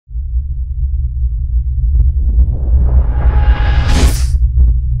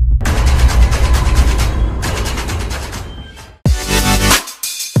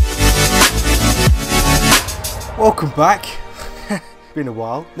welcome back. Been a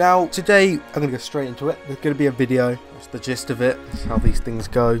while. Now, today I'm going to go straight into it. There's going to be a video. That's the gist of it. That's how these things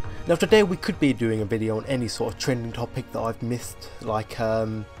go. Now, today we could be doing a video on any sort of trending topic that I've missed, like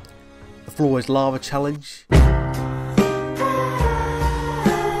the floor is lava challenge.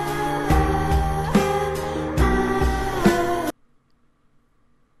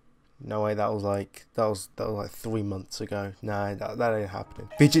 No way, that was like 3 months ago. Nah, that ain't happening.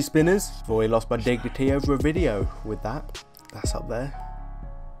 Fidget spinners. I've already lost my dignity over a video with that. That's up there.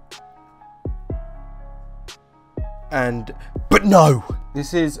 But no!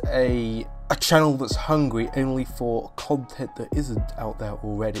 This is a channel that's hungry only for content that isn't out there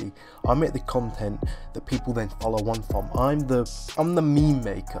already. I make the content that people then follow on from. I'm the meme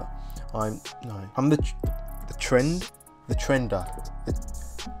maker. I'm the trender.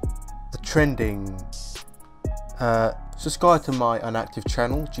 The trending. Subscribe to my inactive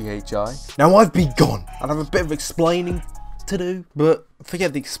channel, GHI. Now I've been gone and I have a bit of explaining to do, but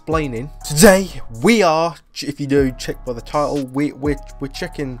forget the explaining. Today we are, if you do check by the title, we're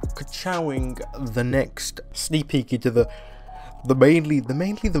chowing the next sneak peek into the mainly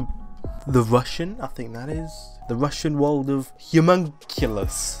the Russian, I think that is the Russian world of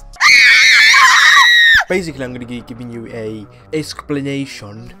Homunculus. Basically, I'm going to be giving you a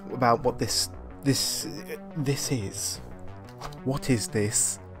explanation about what this is. What is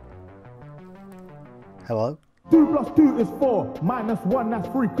this? Hello? 2 plus 2 is 4, minus 1, that's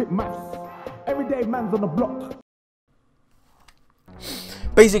 3, quick maths. Everyday man's on the block.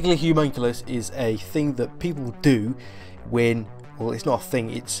 Basically, Homunculus is a thing that people do when, well, it's not a thing,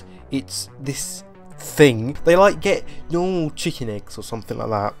 it's this thing. They like get normal chicken eggs or something like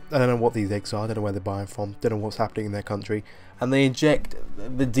that. I don't know what these eggs are, I don't know where they're buying from, don't know what's happening in their country. And they inject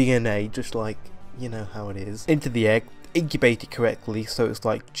the DNA, just like, you know how it is, into the egg. Incubate it correctly, so it's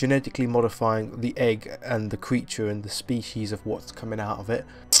like genetically modifying the egg and the creature and the species of what's coming out of it.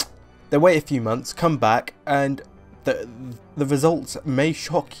 They wait a few months, come back, and the results may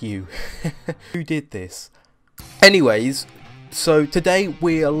shock you. Who did this? Anyways, so today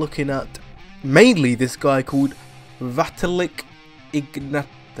we are looking at mainly this guy called Vitalik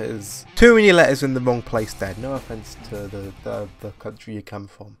Ignatez. Too many letters in the wrong place there. No offense to the country you come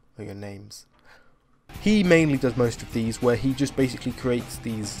from or your names. He mainly does most of these, where he just basically creates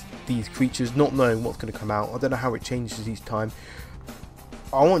these creatures not knowing what's going to come out. I don't know how it changes each time.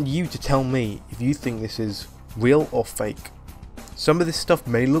 I want you to tell me if you think this is real or fake. Some of this stuff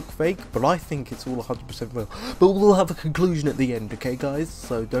may look fake, but I think it's all 100% real. But we'll have a conclusion at the end, okay guys?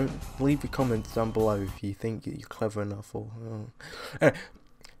 So don't leave your comments down below if you think you're clever enough or... Anyway,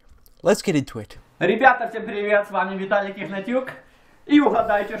 let's get into it. Ребята, всем привет, с вами Виталик Игнатюк. И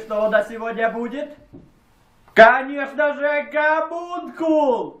угадайте, что у нас сегодня будет? Конечно же,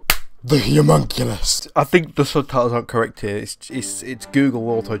 Homunculus! The Homunculus. I think the subtitles aren't correct here. It's Google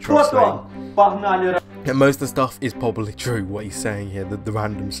auto translate. And most of the stuff is probably true. What he's saying here, the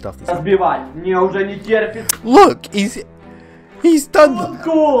random stuff. Разбивать. Мне уже не терпится. Look, he's done that.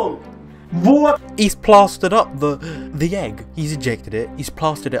 Вот. He's plastered up the egg. He's ejected it. He's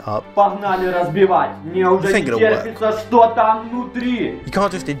plastered it up. Погнали разбивать. Мне уже не терпится, что там внутри. You can't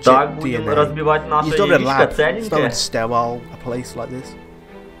just eject DNA. Разбивать наше яичко ценненькое. It's not sterile, a place like this.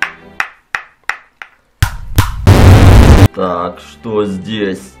 Так, что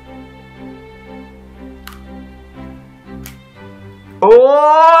здесь?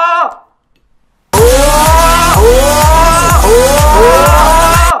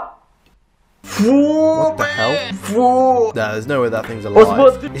 What the hell? No, there's no way that thing's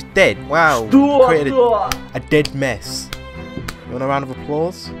alive. It's dead. Wow. Created a dead mess. You want a round of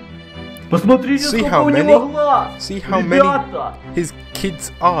applause? See how many his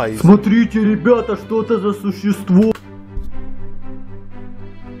kids' eyes. Смотрите, ребята, что это за существо?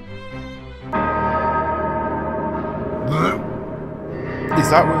 Is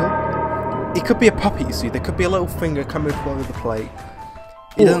that real? It could be a puppet, you see. There could be a little finger coming from over the plate.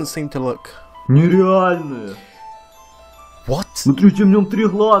 It doesn't seem to look... Нереальное. What? Смотрите, в нем 3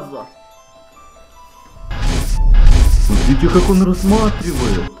 глаза. Смотрите, как он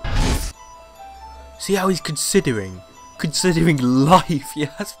рассматривает. See how he's considering life. Yeah,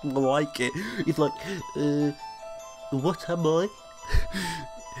 that's like it. He's like, what am I?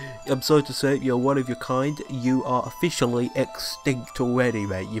 I'm sorry to say, you're one of your kind. You are officially extinct already,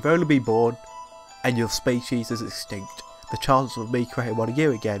 mate. You've only been born, and your species is extinct. The chance of me creating one of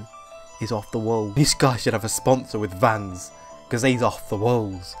you again is off the wall. This guy should have a sponsor with Vans, because he's off the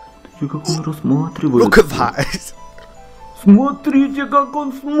walls. Look at that! Смотрите, как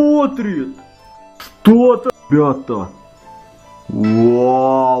он смотрит! Что-то, ребята!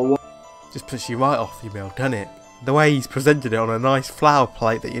 Wow! Just puts you right off your meal, doesn't it? The way he's presented it on a nice flower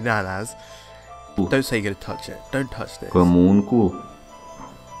plate that your nan has. Don't say you're gonna touch it. Don't touch this. Гомункул.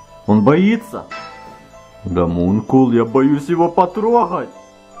 Он боится. Гомункул, я боюсь его потрогать.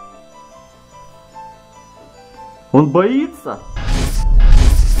 Он боится.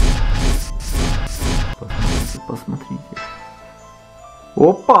 Посмотрите, посмотрите.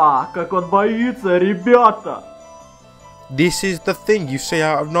 Опа, как он боится, ребята. This is the thing you see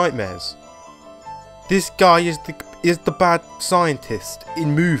out of nightmares. This guy is the bad scientist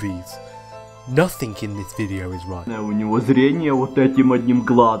in movies. Nothing in this video is right. У него зрение вот этим одним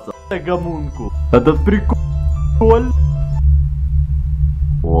глазом. Гомункул. Этот прикол.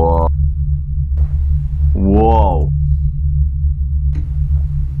 Вау. Вау.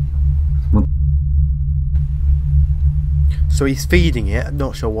 So he's feeding it. I'm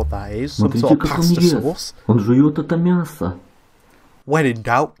not sure what that is. Some Смотрите, sort of как он pasta ест. sauce. Он жует это мясо. When in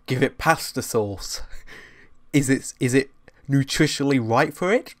doubt, give it pasta sauce. Is it nutritionally right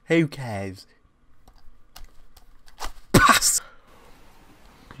for it? Who cares? Pass.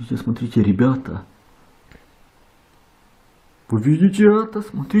 Смотрите, смотрите, ребята. Вы видите это?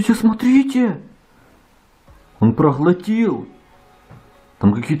 Смотрите, смотрите. Он проглотил.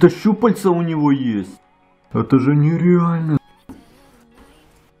 Там какие-то щупальца у него есть. Это же нереально.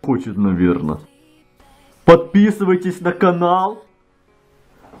 Хочет, наверное. Подписывайтесь на канал.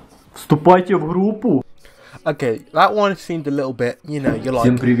 Вступайте в группу. Okay, that one seemed a little bit, you know, you're like...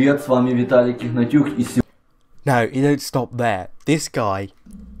 Всем привет, с вами Виталик Игнатюк. И No, you don't stop there. This guy,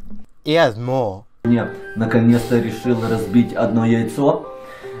 he has more. сегодня наконец-то решил разбить одно яйцо.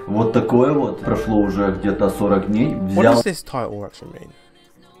 Вот такое вот. Прошло уже где-то 40 дней. What does this title actually mean?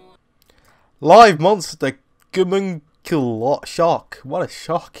 Live monster Homunculus shock. What a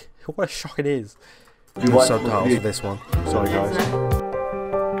shock. What a shock it is. No subtitles for this one. Sorry guys.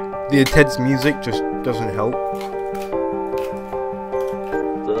 The intense music just doesn't help.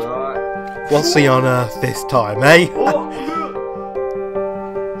 What's he on earth this time, eh?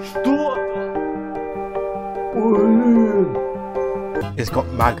 It's got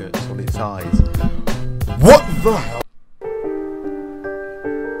maggots on its eyes. What the hell?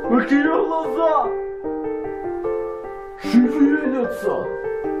 Какие глаза! Шевелятся!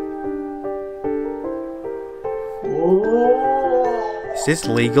 Is this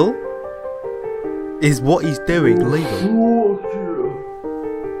legal? Is what he's doing legal?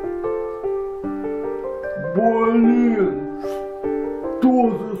 Блин! Что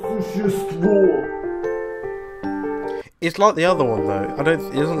за существо? It's like the other one though. It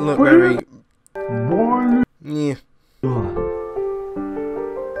doesn't look very... Блин! Yeah.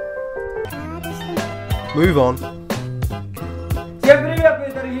 Move on. Всем привет,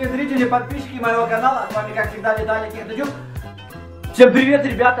 мои дорогие зрители, подписчики моего канала. С вами, как всегда, Виталик Игнатюк. Всем привет,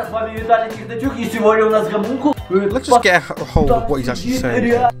 ребята, с вами Виталик Игнатюк. И сегодня у нас Homunculus. Let's just get a hold of what he's actually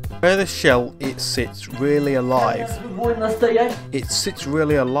saying. Where the shell, it sits really alive. It sits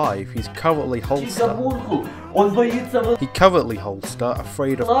really alive. He's covertly holster. He covertly holster,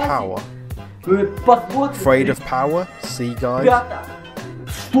 afraid of power. Afraid of power? See guys?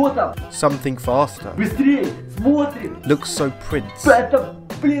 Something faster. Looks so Prince.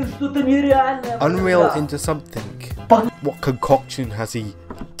 Unreal into something. What concoction has he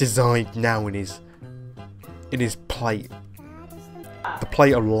designed now in his plate? The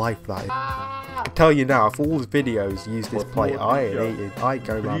plate of life, that is. I can tell you now, if all the videos use this plate, I ain't eating. I ain't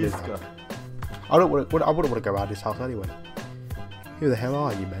going around this house. I wouldn't want to go around this house anyway. Who the hell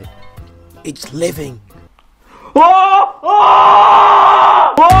are you, mate? It's living.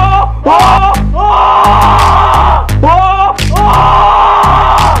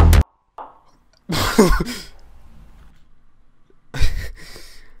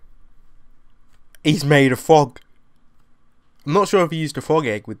 He's made a frog. I'm not sure if he used a frog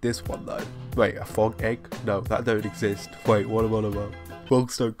egg with this one though. Wait, a frog egg? No, that don't exist. Wait, what am I about?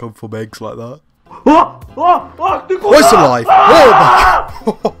 Frogs don't come from eggs like that. What's alive?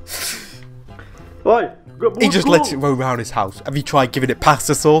 Oh my god! He just lets it roam around his house. Have you tried giving it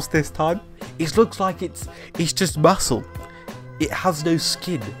pasta sauce this time? It looks like it's just muscle. It has no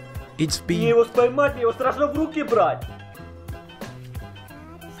skin. It's been...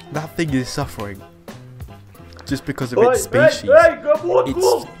 That thing is suffering. Just because of its species.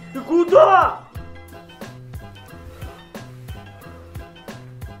 It's...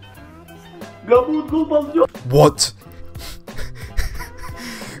 What?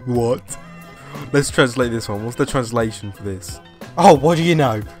 What? Let's translate this one. What's the translation for this? Oh, what do you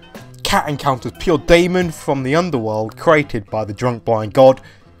know? Cat encounters pure demon from the underworld created by the drunk blind god.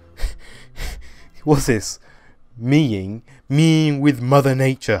 What's this? Meing with Mother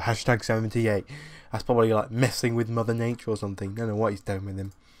Nature. #78. That's probably like messing with Mother Nature or something. Don't know what he's doing with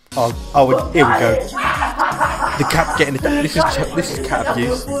him. Oh, here we go. The cat getting this is cat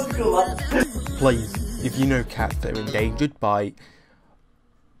abuse. Please, if you know cats that are endangered by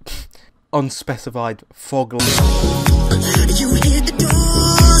unspecified frog lick. You hear the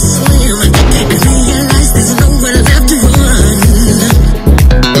door slam and realize there's nowhere left to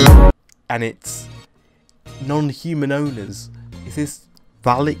run. And it's non-human owners. Is this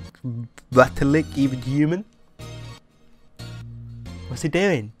Vatalik even human? What's he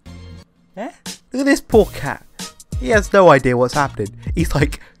doing? Eh? Look at this poor cat. He has no idea what's happening. He's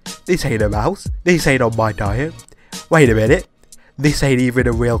like, this ain't a mouse. This ain't on my diet. Wait a minute. This ain't even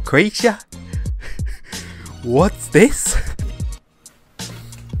a real creature. What's this?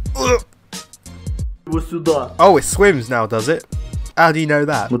 Вот сюда. Oh, it swims now, does it? How do you know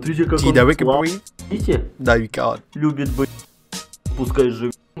that? Смотрите, как Do you know it can breathe? Видите? No, you can't. Любит быть. Пускай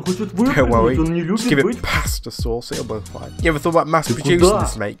живет. Он хочет Don't worry. выпрыгнуть, он не Just любит give it быть. pasta sauce, it'll go fine. You ever thought about mass Ты producing куда?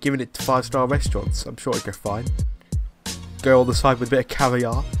 this, mate? Giving it to 5-star restaurants? I'm sure it'd go fine. Go on the side with a bit of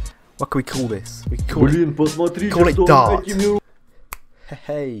caviar. What can we call this? We can call Блин, посмотрите, call it что dart. он этими it...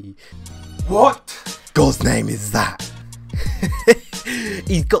 Hey. What? God's name is that?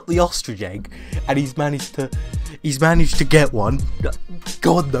 He's got the ostrich egg, and he's managed to get one.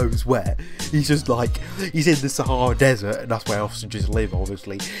 God knows where. He's just like, he's in the Sahara Desert, and that's where ostriches live,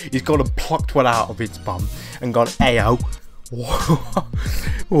 obviously. He's gone and plucked one out of its bum and gone, ayo.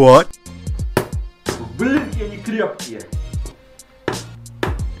 What? Блин, я не крепкие.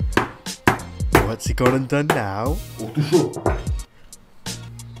 What's he gone and done now? Ух ты шо?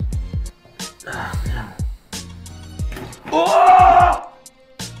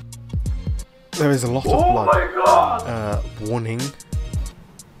 There is a lot of Oh blood. my god! Warning.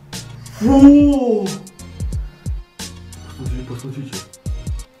 Фу! Посмотрите, посмотрите.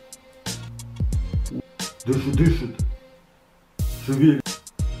 Дышит, дышит. Шевелит.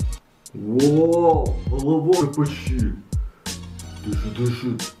 Вау, голова почти. Дышит,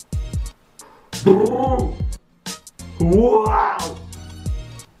 дышит. Бррр. Вау!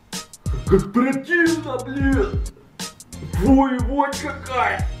 Как противно, блин! Фу, вонь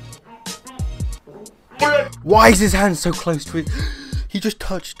какая! Why is his hand so close to it? He just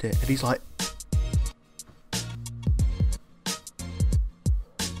touched it and he's like...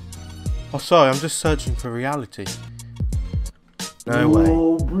 Oh, sorry, I'm just searching for reality. No way.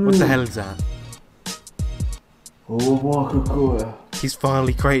 What the hell is that? Голова какая! He's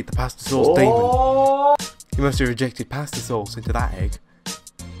finally created the pasta sauce demon. He must have rejected pasta sauce into that egg.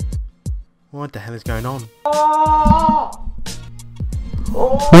 What the hell is going on?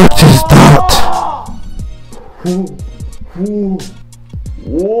 What is that? Фу, фу.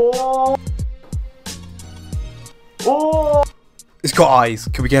 О! О! It's got eyes.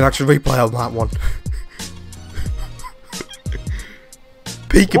 Can we get an action replay on that one?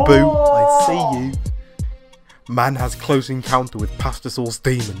 Peekaboo, I see you. Man has close encounter with pasta sauce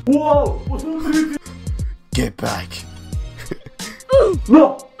demon. Вау, посмотрите! Get back.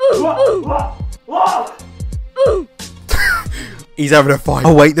 He's having a fight.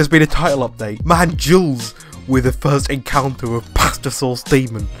 Oh wait, there's been a title update. Man Jules with the first encounter of pasta sauce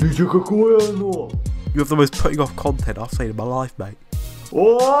demon. Видите, какое оно? You have the most putting off content I've seen in my life, mate.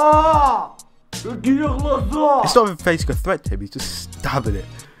 О! Какие глаза! It's not even facing a threat to him, he's just stabbing it.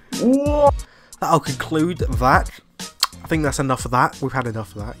 О! That'll conclude that. I think that's enough of that. We've had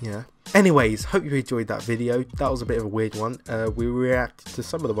enough of that, yeah. Anyways, hope you enjoyed that video. That was a bit of a weird one. We reacted to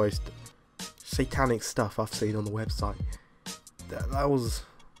some of the most satanic stuff I've seen on the website. That was...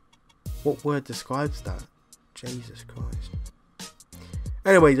 What word describes that? Jesus Christ.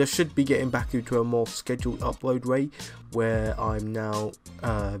 Anyways, I should be getting back into a more scheduled upload rate where I'm now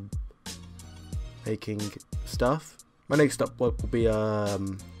making stuff. My next upload will be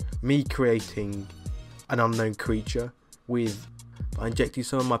me creating an unknown creature by injecting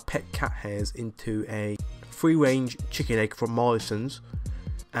some of my pet cat hairs into a free-range chicken egg from Morrison's,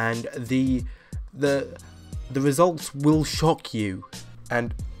 and the results will shock you.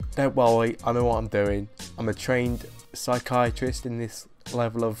 And don't worry, I know what I'm doing. I'm a trained psychiatrist in this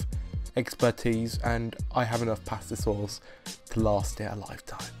level of expertise, and I have enough pasta sauce to last it a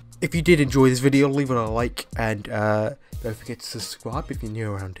lifetime. If you did enjoy this video, leave it a like, and don't forget to subscribe if you're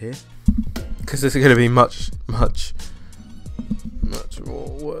new around here, because there's going to be much more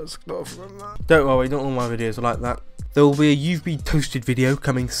worse stuff than that. Don't worry, not all my videos are like that. There will be a You've Been Toasted video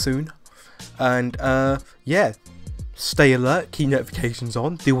coming soon, and yeah, stay alert, keep notifications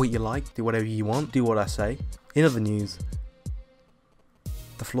on, do what you like, do whatever you want, do what I say. In other news,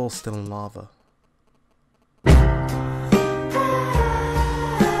 the floor's still in lava.